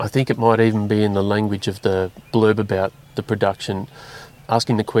I think it might even be in the language of the blurb about the production,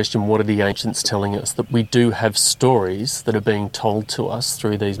 asking the question, what are the ancients telling us? That we do have stories that are being told to us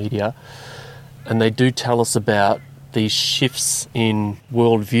through these media, and they do tell us about these shifts in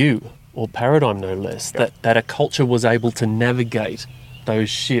worldview or paradigm, no less, that a culture was able to navigate those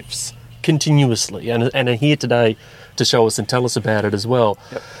shifts continuously and are here today to show us and tell us about it as well.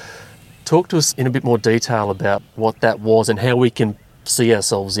 Yep. Talk to us in a bit more detail about what that was and how we can see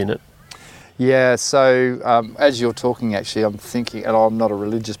ourselves in it. Yeah, so as you're talking, actually, I'm thinking, and I'm not a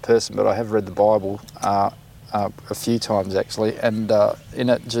religious person, but I have read the Bible a few times, actually, and in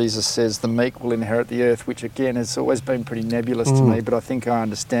it Jesus says the meek will inherit the earth, which again has always been pretty nebulous to me, but I think I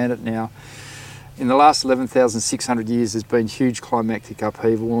understand it now. In the last 11,600 years, there's been huge climactic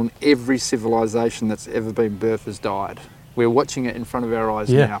upheaval, and every civilization that's ever been birthed has died. We're watching it in front of our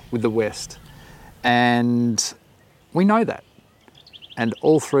eyes now with the West, and we know that. And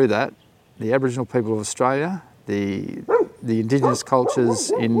all through that, the Aboriginal people of Australia, the indigenous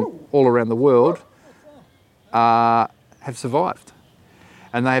cultures in all around the world have survived.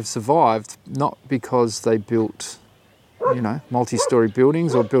 And they have survived not because they built, multi-storey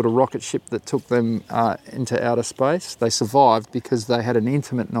buildings or built a rocket ship that took them into outer space. They survived because they had an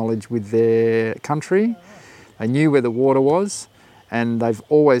intimate knowledge with their country. They knew where the water was, and they've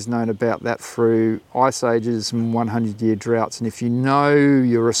always known about that through ice ages and 100-year droughts. And if you know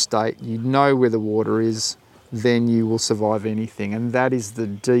your estate, you know where the water is, then you will survive anything. And that is the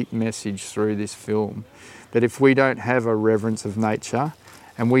deep message through this film, that if we don't have a reverence of nature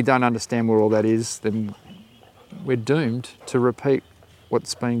and we don't understand where all that is, then we're doomed to repeat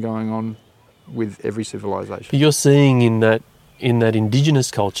what's been going on with every civilization. But you're seeing in that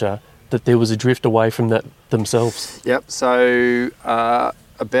indigenous culture that there was a drift away from that themselves. Yep, so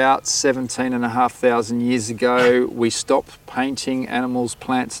about 17,500 years ago, we stopped painting animals,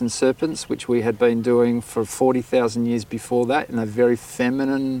 plants and serpents, which we had been doing for 40,000 years before that in a very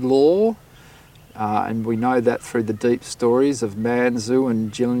feminine lore. And we know that through the deep stories of Manzu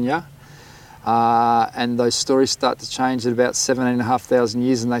and Jilnya. And those stories start to change at about 17,500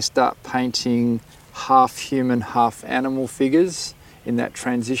 years, and they start painting half human, half animal figures in that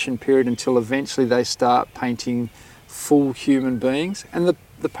transition period until eventually they start painting full human beings. And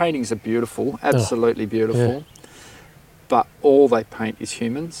the paintings are beautiful, absolutely beautiful, but all they paint is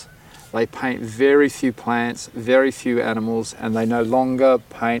humans. They paint very few plants, very few animals, and they no longer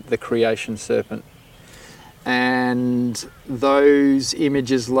paint the creation serpent. And those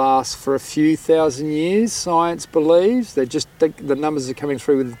images last for a few thousand years, science believes. The numbers are coming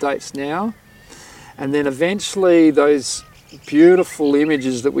through with the dates now. And then eventually those beautiful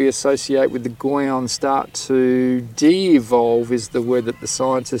images that we associate with the Goyon start to de-evolve, is the word that the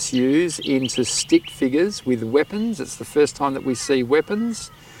scientists use, into stick figures with weapons. It's the first time that we see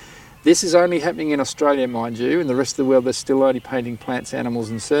weapons. This is only happening in Australia, mind you. In the rest of the world, they're still only painting plants, animals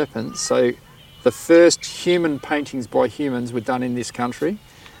and serpents. So the first human paintings by humans were done in this country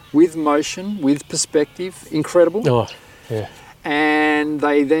with motion, with perspective. Incredible. Oh, yeah. And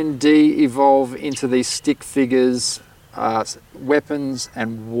they then de-evolve into these stick figures, weapons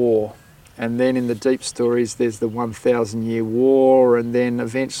and war. And then in the deep stories, there's the 1,000-year war, and then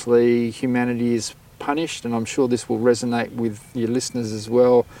eventually humanity is punished, and I'm sure this will resonate with your listeners as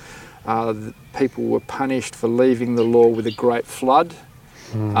well. People were punished for leaving the law with a great flood.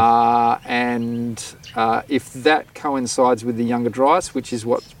 And if that coincides with the Younger Dryas, which is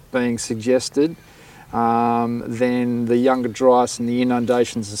what's being suggested, then the Younger Dryas and the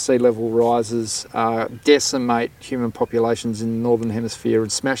inundations and sea level rises decimate human populations in the Northern Hemisphere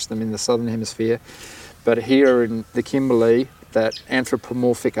and smash them in the Southern Hemisphere. But here in the Kimberley, that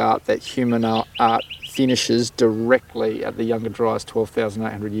anthropomorphic art, that human art finishes directly at the Younger Dryas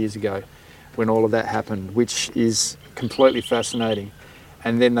 12,800 years ago when all of that happened, which is completely fascinating.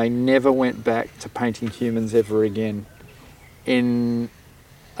 And then they never went back to painting humans ever again. In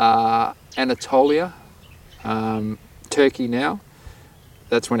Anatolia, Turkey now,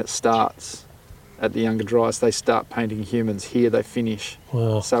 that's when it starts. At the Younger Dryas, they start painting humans. Here they finish.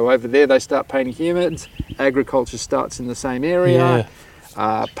 Wow. So over there they start painting humans. Agriculture starts in the same area.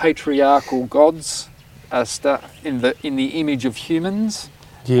 Patriarchal gods start in the image of humans.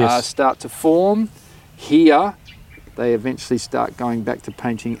 Start to form. Here they eventually start going back to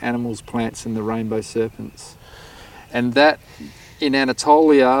painting animals, plants and the rainbow serpents. And that, in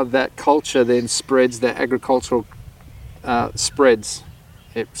Anatolia, that culture then spreads, that agricultural spreads.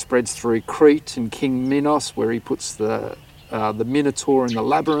 It spreads through Crete and King Minos, where he puts the Minotaur in the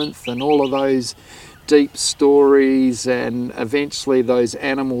labyrinth and all of those deep stories, and eventually those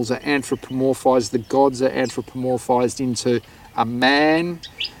animals are anthropomorphized, the gods are anthropomorphized into a man.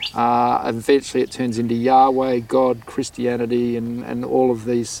 Eventually it turns into Yahweh, God, Christianity, and all of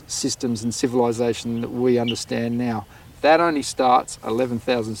these systems and civilization that we understand now. That only starts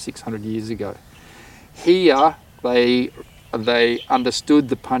 11,600 years ago. Here, they understood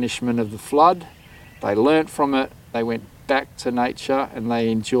the punishment of the flood. They learnt from it. They went back to nature, and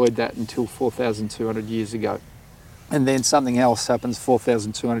they enjoyed that until 4,200 years ago. And then something else happens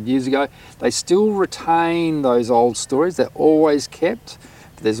 4,200 years ago. They still retain those old stories. They're always kept.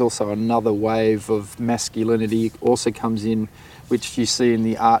 But there's also another wave of masculinity also comes in, which you see in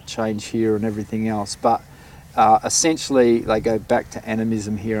the art change here and everything else. But essentially, they go back to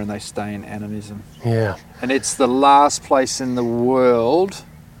animism here, and they stay in animism. Yeah. And it's the last place in the world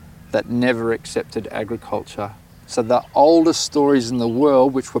that never accepted agriculture. So the oldest stories in the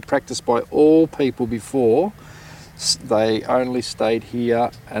world, which were practiced by all people before, they only stayed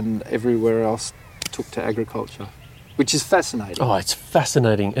here, and everywhere else took to agriculture, which is fascinating. Oh, it's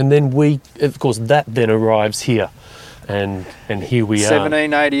fascinating. And then of course, that then arrives here. And here we are.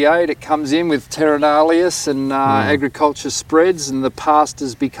 1788, it comes in with Terranalius, and agriculture spreads, and the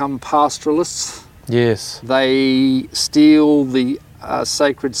pastors become pastoralists. Yes. They steal the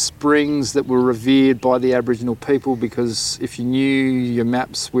sacred springs that were revered by the Aboriginal people, because if you knew your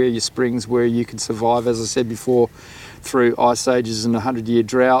maps where your springs were, you could survive, as I said before, through ice ages and 100-year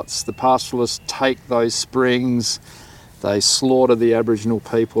droughts. The pastoralists take those springs, they slaughter the Aboriginal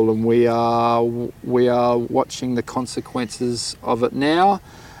people, and we are watching the consequences of it now.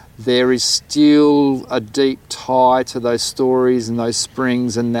 There is still a deep tie to those stories and those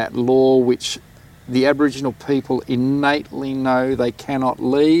springs and that law, which the Aboriginal people innately know they cannot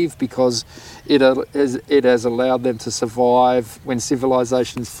leave, because it has allowed them to survive when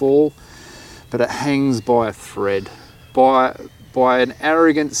civilizations fall. But it hangs by a thread, by an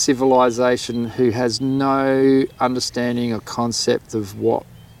arrogant civilization who has no understanding or concept of what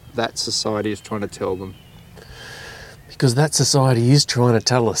that society is trying to tell them. Because that society is trying to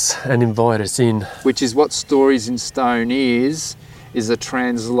tell us and invite us in. Which is what Stories in Stone is a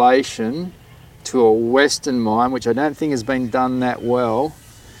translation to a Western mind, which I don't think has been done that well.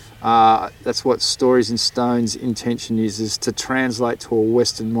 That's what Stories in Stone's intention is to translate to a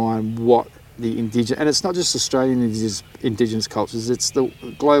Western mind what the Indigenous, and it's not just Australian Indigenous cultures, it's the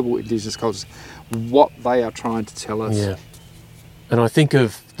global Indigenous cultures, what they are trying to tell us. Yeah. And I think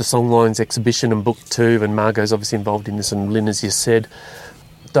of the Songlines exhibition and book 2, and Margot's obviously involved in this, and Lynn, as you said,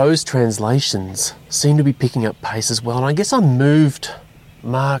 those translations seem to be picking up pace as well. And I guess I'm moved,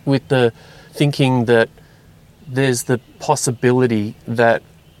 Mark, with the thinking that there's the possibility that,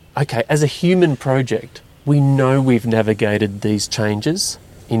 okay, as a human project, we know we've navigated these changes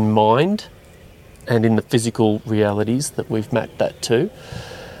in mind and in the physical realities that we've mapped that to.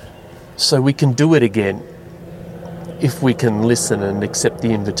 So we can do it again if we can listen and accept the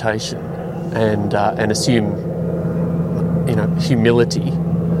invitation and assume, humility.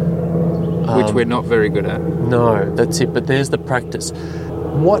 Which we're not very good at. No, that's it. But there's the practice.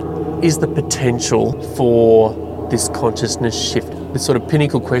 What is the potential for this consciousness shift? This sort of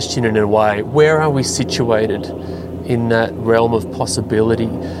pinnacle question in a way. Where are we situated in that realm of possibility?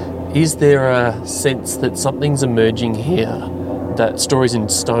 Is there a sense that something's emerging here that Stories in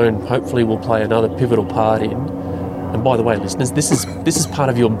Stone hopefully will play another pivotal part in? And by the way, listeners, this is part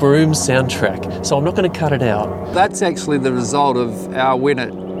of your Broom soundtrack, so I'm not going to cut it out. That's actually the result of our win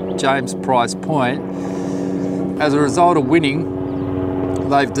at James Price Point. As a result of winning,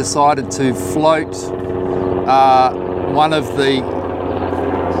 they've decided to float one of the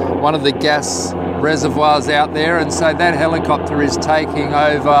gas reservoirs out there, and so that helicopter is taking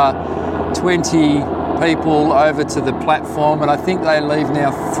over 20 people over to the platform, and I think they leave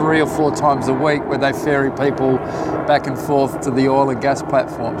now 3 or 4 times a week, where they ferry people back and forth to the oil and gas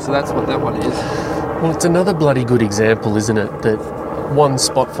platform. So that's what that one is. Well, it's another bloody good example, isn't it, that one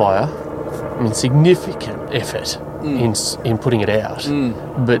spot fire, significant effort in putting it out,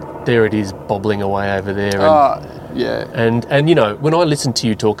 but there it is bobbling away over there. Yeah. And when I listen to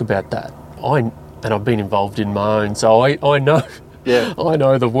you talk about that, I've been involved in my own, so I know. Yeah. I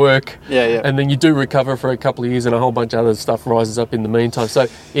know the work. Yeah. And then you do recover for a couple of years, and a whole bunch of other stuff rises up in the meantime. So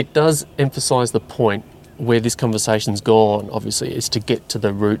it does emphasise the point where this conversation's gone, obviously, is to get to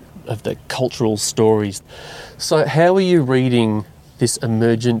the root of the cultural stories. So how are you reading this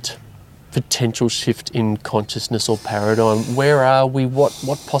emergent potential shift in consciousness or paradigm? Where are we?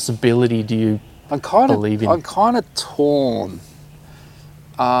 What possibility do you believe in? I'm kind of torn.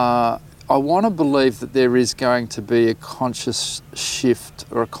 I want to believe that there is going to be a conscious shift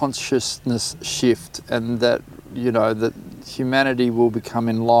or a consciousness shift, and that that humanity will become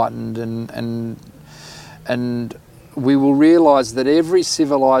enlightened, and we will realise that every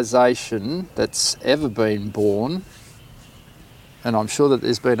civilization that's ever been born, and I'm sure that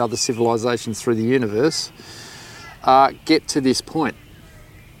there's been other civilizations through the universe, get to this point.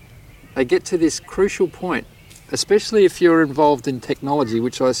 They get to this crucial point, especially if you're involved in technology,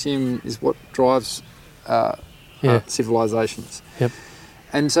 which I assume is what drives civilizations. Yep.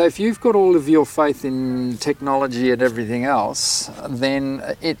 And so if you've got all of your faith in technology and everything else,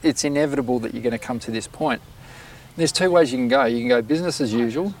 then it's inevitable that you're going to come to this point. There's two ways you can go. You can go business as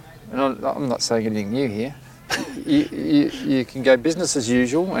usual, and I'm not saying anything new here. You can go business as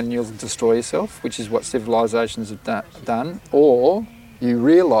usual and you'll destroy yourself, which is what civilizations have done, or you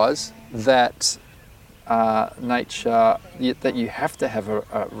realise that nature, that you have to have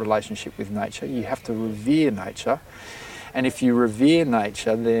a relationship with nature, you have to revere nature, and if you revere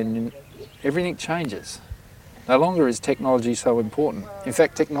nature, then everything changes. No longer is technology so important. In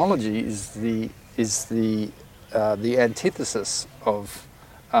fact, technology is the antithesis of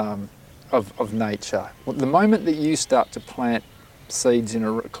nature. The moment that you start to plant seeds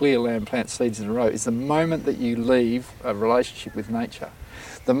in clear land, plant seeds in a row, is the moment that you leave a relationship with nature.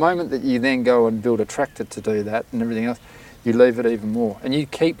 The moment that you then go and build a tractor to do that and everything else, you leave it even more, and you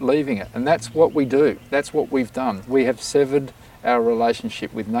keep leaving it. And that's what we do. That's what we've done. We have severed our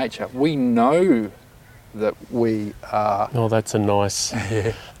relationship with nature. We know that we are... Oh, that's a nice...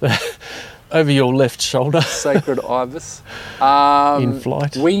 over your left shoulder. Sacred ibis. In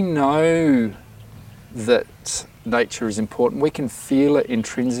flight. We know that nature is important. We can feel it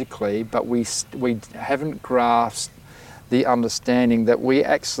intrinsically, but we haven't grasped the understanding that we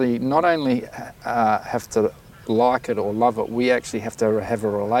actually not only have to like it or love it, we actually have to have a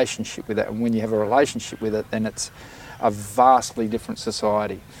relationship with it. And when you have a relationship with it, then it's a vastly different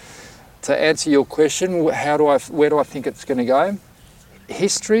society. To answer your question, where do I think it's going to go?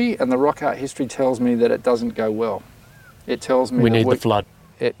 History and the rock art history tells me that it doesn't go well. It tells me we need the flood.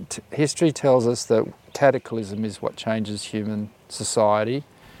 History tells us that cataclysm is what changes human society.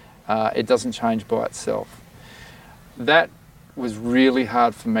 It doesn't change by itself. That was really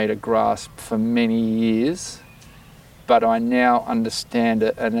hard for me to grasp for many years, but I now understand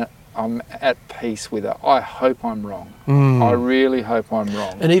it and I'm at peace with it. I hope I'm wrong. I really hope I'm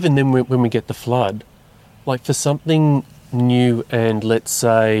wrong. And even then when we get the flood, like for something new and, let's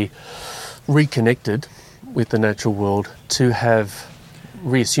say, reconnected with the natural world to have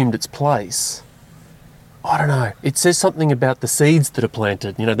reassumed its place, I don't know. It says something about the seeds that are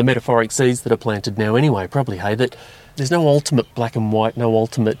planted, the metaphoric seeds that are planted now anyway, probably, hey, that there's no ultimate black and white, no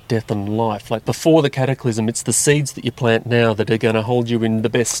ultimate death and life. Like before the cataclysm, it's the seeds that you plant now that are going to hold you in the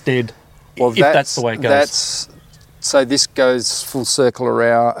best stead, if that's the way it goes. So this goes full circle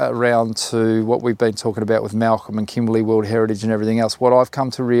around to what we've been talking about with Malcolm and Kimberley World Heritage and everything else. What I've come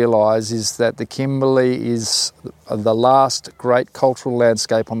to realise is that the Kimberley is the last great cultural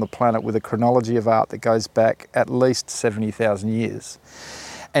landscape on the planet with a chronology of art that goes back at least 70,000 years.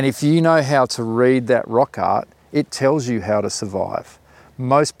 And if you know how to read that rock art, it tells you how to survive.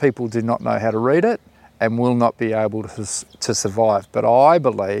 Most people do not know how to read it and will not be able to survive. But I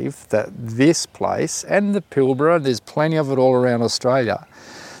believe that this place and the Pilbara, there's plenty of it all around Australia,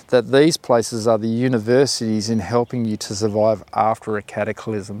 that these places are the universities in helping you to survive after a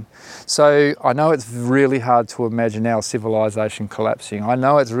cataclysm. So I know it's really hard to imagine our civilization collapsing. I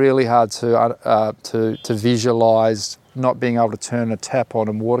know it's really hard to visualise not being able to turn a tap on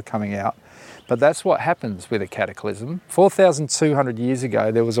and water coming out. But that's what happens with a cataclysm. 4,200 years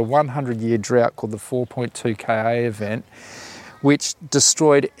ago, there was a 100-year drought called the 4.2 Ka event, which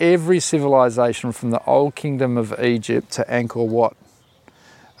destroyed every civilization from the old kingdom of Egypt to Angkor Wat.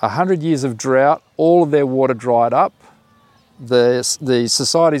 100 years of drought, all of their water dried up. The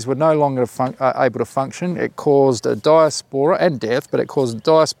societies were no longer able to function. It caused a diaspora and death, but it caused a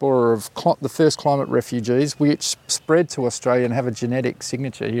diaspora of the first climate refugees, which spread to Australia and have a genetic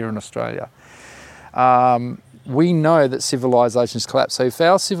signature here in Australia. We know that civilizations collapse. So if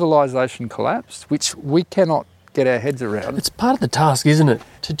our civilization collapsed, which we cannot get our heads around. It's part of the task, isn't it?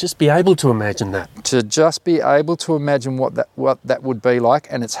 To just be able to imagine that. To just be able to imagine what that would be like,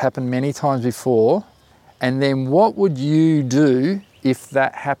 and it's happened many times before. And then what would you do if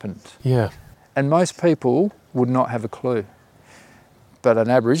that happened? Yeah. And most people would not have a clue. But an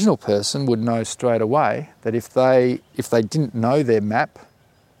Aboriginal person would know straight away that if they didn't know their map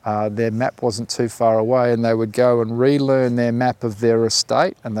wasn't too far away, and they would go and relearn their map of their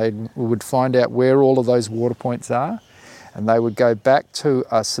estate, and they would find out where all of those water points are, and they would go back to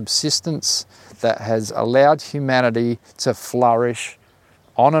a subsistence that has allowed humanity to flourish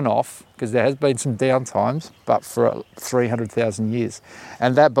on and off, because there has been some downtimes, but for 300,000 years.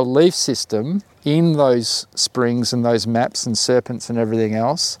 And that belief system in those springs and those maps and serpents and everything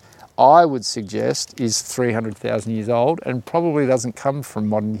else, I would suggest is 300,000 years old and probably doesn't come from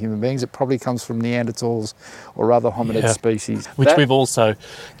modern human beings. It probably comes from Neanderthals or other hominid species. Which we've also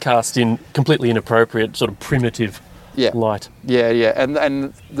cast in completely inappropriate, sort of primitive light. Yeah.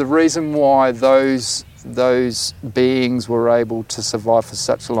 And the reason why those beings were able to survive for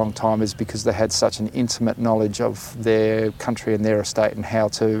such a long time is because they had such an intimate knowledge of their country and their estate and how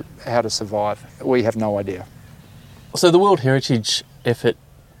to survive. We have no idea. So the World Heritage effort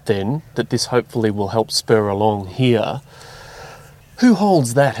then, that this hopefully will help spur along here, who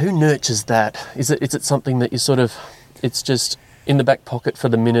holds that? Who nurtures that? Is it something that you sort of, it's just in the back pocket for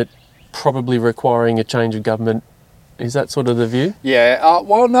the minute, probably requiring a change of government? Is that sort of the view? Yeah,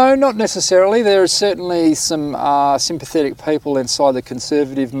 well, no, not necessarily. There are certainly some sympathetic people inside the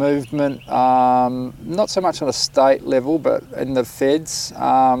Conservative movement, not so much on a state level, but in the feds.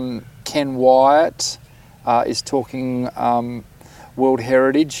 Ken Wyatt is talking World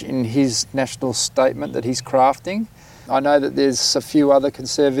Heritage in his national statement that he's crafting. I know that there's a few other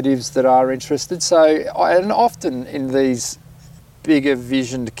Conservatives that are interested. And often in these bigger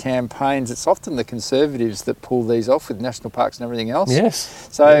visioned campaigns, it's often the Conservatives that pull these off with national parks and everything else. Yes.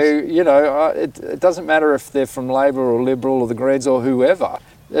 So, you know, it doesn't matter if they're from Labor or Liberal or the Greens or whoever.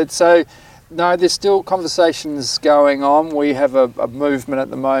 No, there's still conversations going on. We have a movement at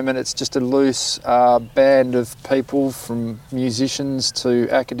the moment. It's just a loose band of people, from musicians to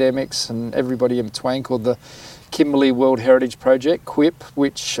academics and everybody in between, called the Kimberley World Heritage Project, QUIP,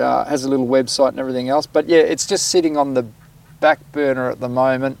 which has a little website and everything else. But yeah, it's just sitting on the back burner at the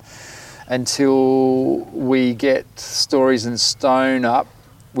moment until we get Stories in Stone up,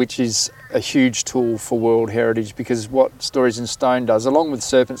 which is a huge tool for World Heritage, because what Stories in Stone does, along with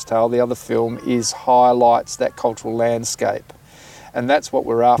Serpent's Tail, the other film, is highlights that cultural landscape. And that's what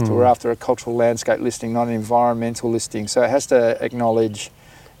we're after. We're after a cultural landscape listing, not an environmental listing. So it has to acknowledge,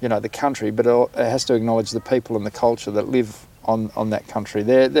 you know, the country, but it has to acknowledge the people and the culture that live on that country.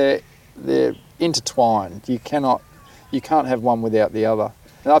 They're intertwined. You can't have one without the other.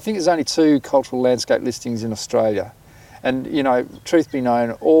 And I think there's only 2 cultural landscape listings in Australia. And, you know, truth be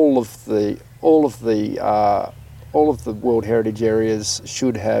known, all of the World Heritage areas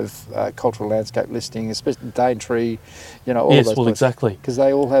should have cultural landscape listing, especially Daintree, you know, all of those places. Exactly. Because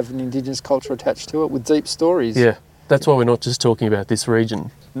they all have an Indigenous culture attached to it with deep stories. Yeah, that's why we're not just talking about this region.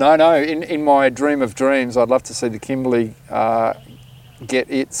 No. In my dream of dreams, I'd love to see the Kimberley get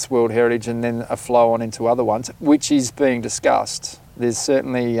its World Heritage and then a flow on into other ones, which is being discussed. There's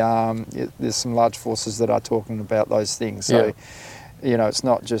certainly there's some large forces that are talking about those things. So, you know, it's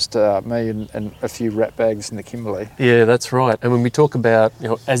not just me and a few ratbags in the Kimberley. Yeah, that's right. And when we talk about, you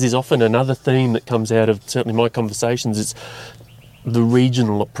know, as is often another theme that comes out of certainly my conversations, it's the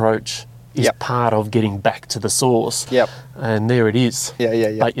regional approach is part of getting back to the source. Yep. And there it is.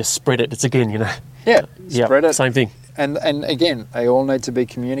 Yeah. But you spread it. It's again, you know. Yeah, spread it. Same thing. And again, they all need to be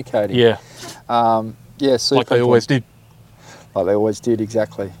communicating. Yeah. Super like they always did. Like they always did,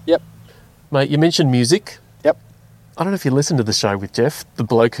 exactly. Yep. Mate, you mentioned music. Yep. I don't know if you listened to the show with Jeff, the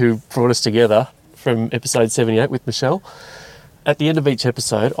bloke who brought us together from episode 78 with Michelle. At the end of each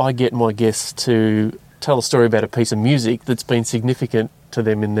episode, I get my guests to tell a story about a piece of music that's been significant to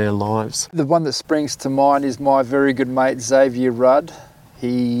them in their lives. The one that springs to mind is my very good mate, Xavier Rudd.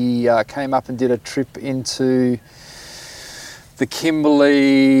 He came up and did a trip into the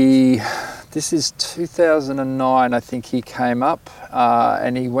Kimberley. This is 2009, I think he came up,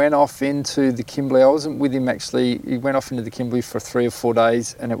 and he went off into the Kimberley. I wasn't with him actually. He went off into the Kimberley for 3 or 4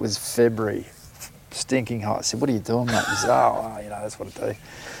 days, and it was February, stinking hot. I said, "What are you doing, mate?" He said, "Oh, you know, that's what I do."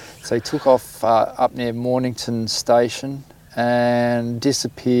 So he took off up near Mornington Station and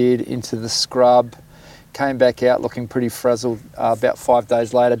disappeared into the scrub. Came back out looking pretty frazzled about 5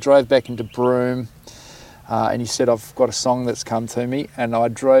 days later. Drove back into Broome. And he said, "I've got a song that's come to me." And I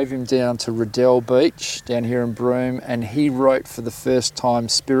drove him down to Riddell Beach, down here in Broome, and he wrote for the first time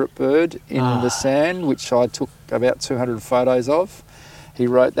Spirit Bird in the sand, which I took about 200 photos of. He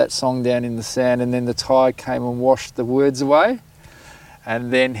wrote that song down in the sand, and then the tide came and washed the words away.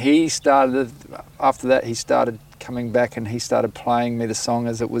 And then after that, he started coming back and he started playing me the song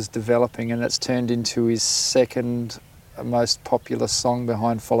as it was developing, and it's turned into his second most popular song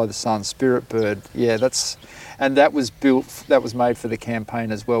behind Follow the Sun, Spirit Bird. Yeah, that was made for the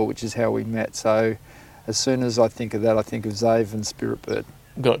campaign as well, which is how we met. So as soon as I think of that, I think of Zave and Spirit Bird.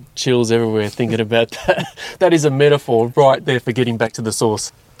 Got chills everywhere thinking about that. That is a metaphor right there for getting back to the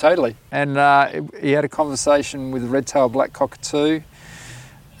source. Totally. And he had a conversation with red-tailed black cockatoo,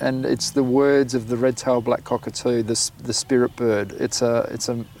 and it's the words of the red-tailed black cockatoo, the spirit bird. It's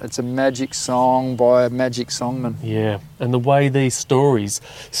a magic song by a magic songman. Yeah, and the way these stories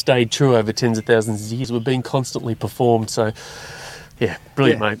stayed true over tens of thousands of years were being constantly performed. So, yeah,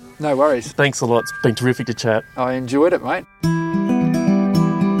 brilliant, mate. No worries. Thanks a lot. It's been terrific to chat. I enjoyed it, mate.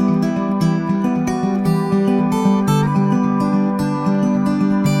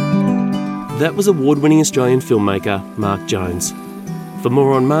 That was award-winning Australian filmmaker Mark Jones. For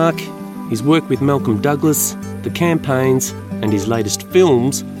more on Mark, his work with Malcolm Douglas, the campaigns, and his latest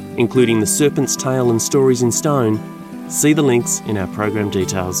films, including The Serpent's Tail and Stories in Stone, see the links in our program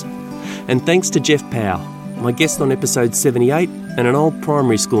details. And thanks to Jeff Powell, my guest on episode 78 and an old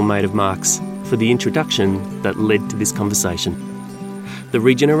primary school mate of Mark's, for the introduction that led to this conversation. The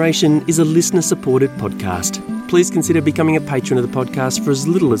Regeneration is a listener-supported podcast. Please consider becoming a patron of the podcast for as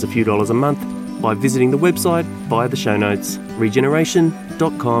little as a few dollars a month by visiting the website via the show notes,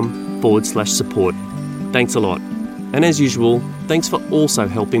 regeneration.com/support. Thanks a lot. And as usual, thanks for also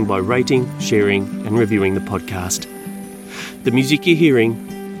helping by rating, sharing and reviewing the podcast. The music you're hearing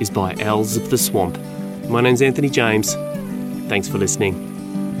is by Owls of the Swamp. My name's Anthony James. Thanks for listening.